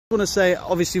I want to say,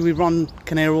 obviously we run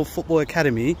Canary Football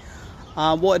Academy.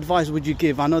 What advice would you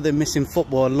give? I know they're missing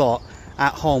football a lot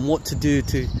at home. What to do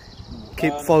to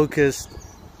keep focused?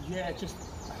 Yeah,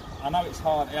 I know it's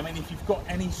hard. I mean, if you've got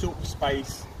any sort of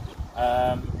space,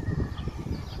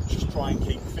 just try and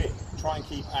keep fit. Try and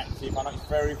keep active. I know it's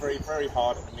very, very, very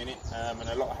hard at the minute, and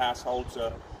a lot of households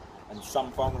and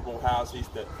some vulnerable houses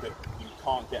that you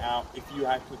can't get out. If you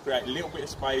have to create a little bit of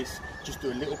space, just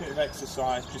do a little bit of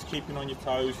exercise, just keeping on your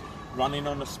toes, running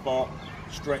on the spot,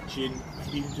 stretching,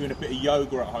 even doing a bit of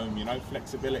yoga at home, you know,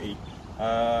 flexibility.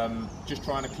 Just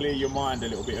trying to clear your mind a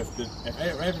little bit of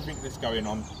everything that's going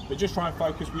on, but just try and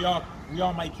focus. We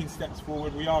are making steps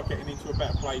forward. We are getting into a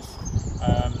better place.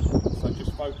 So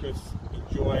just focus,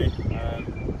 enjoy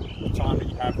the time that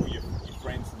you have with your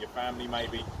friends and your family,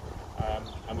 maybe.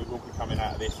 And we will be coming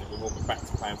out of this, and we will be back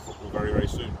to playing football very, very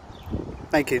soon.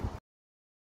 Thank you.